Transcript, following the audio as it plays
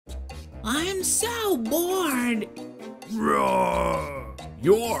I'm so bored.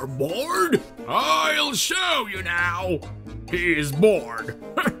 You're bored? I'll show you now. He's bored.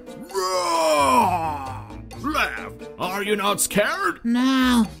 Lev, are you not scared?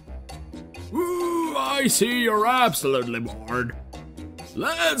 No. Ooh, I see you're absolutely bored.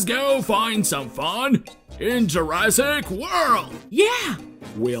 Let's go find some fun in Jurassic World. Yeah.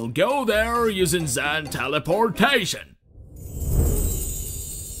 We'll go there using Zen teleportation.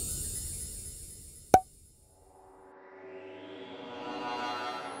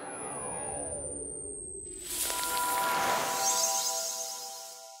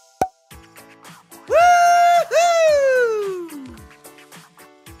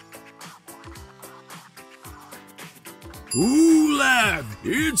 Ooh, Lev,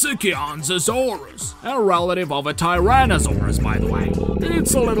 it's a Gigantosaurus, a relative of a Tyrannosaurus, by the way.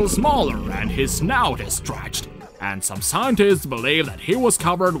 It's a little smaller and his snout is stretched, and some scientists believe that he was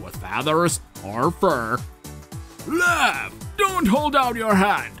covered with feathers or fur. Lev, don't hold out your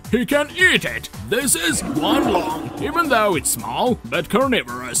hand, he can eat it. This is one lung, even though it's small, but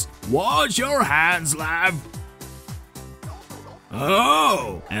carnivorous. Watch your hands, Lev.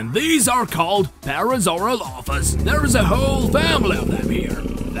 Oh, and these are called Parasaurolophus. There's a whole family of them here.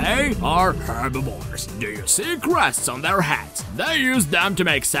 They are herbivores. Do you see crests on their heads? They use them to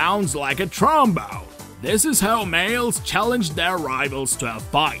make sounds like a trombone. This is how males challenge their rivals to a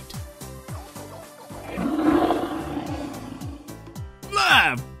fight.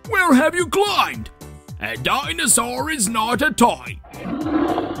 Lev, where have you climbed? A dinosaur is not a toy.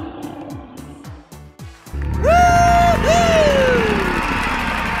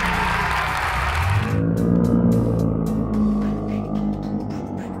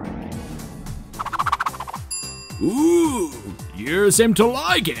 Ooh, you seem to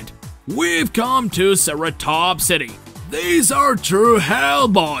like it. We've come to Ceratop City. These are true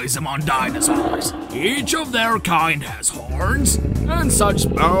hellboys among dinosaurs. Each of their kind has horns and such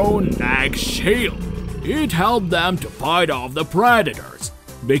bone neck shield. It helped them to fight off the predators,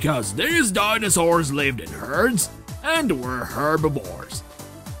 because these dinosaurs lived in herds and were herbivores.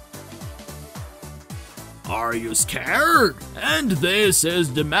 Are you scared? And this is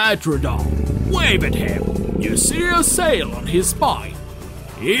Dimetrodon. Wave at him. You see a sail on his spine.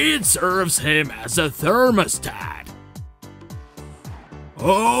 It serves him as a thermostat.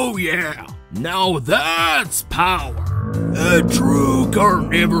 Oh yeah, now that's power. A true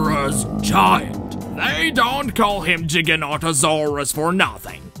carnivorous giant. They don't call him Gigantosaurus for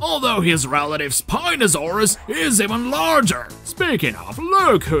nothing, although his relative Spinosaurus is even larger. Speaking of,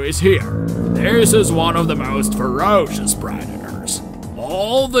 look who is here. This is one of the most ferocious predators.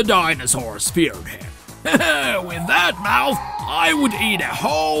 All the dinosaurs feared him. With that mouth, I would eat a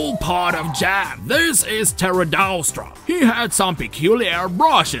whole pot of jam. This is Pterodactyl. He had some peculiar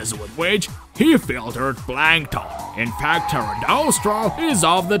brushes with which he filtered plankton. In fact, Pterodactyl is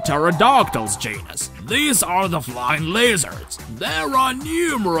of the pterodactyls genus. These are the flying lizards. There are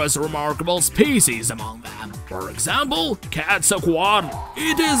numerous remarkable species among them. For example, Quetzalcoatl.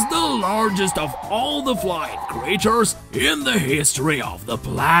 It is the largest of all the flying creatures in the history of the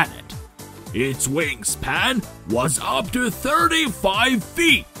planet. Its wingspan was up to 35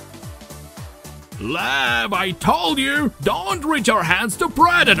 feet. Lev, I told you, don't reach your hands to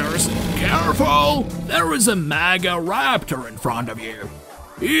predators. Careful, there is a Megaraptor in front of you.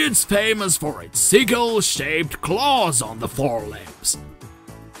 It's famous for its sickle-shaped claws on the forelimbs.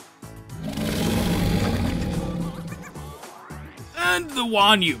 And the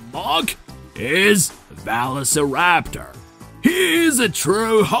one you mock is Velociraptor. He is a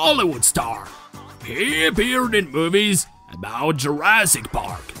true Hollywood star. He appeared in movies about Jurassic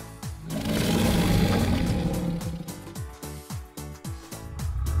Park.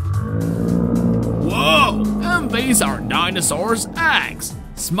 Whoa! And these are dinosaurs' eggs.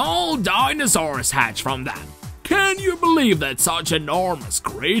 Small dinosaurs hatch from them. Can you believe that such enormous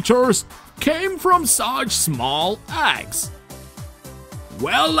creatures came from such small eggs?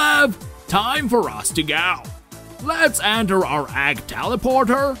 Well, Lev, time for us to go. Let's enter our egg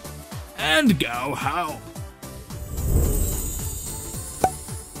teleporter and go home.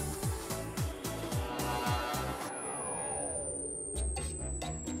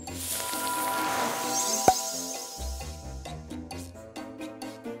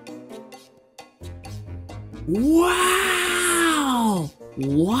 Wow!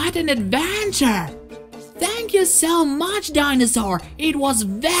 What an adventure! Thank you so much, Dinosaur. It was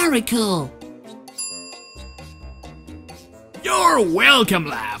very cool. You're welcome,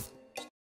 lad.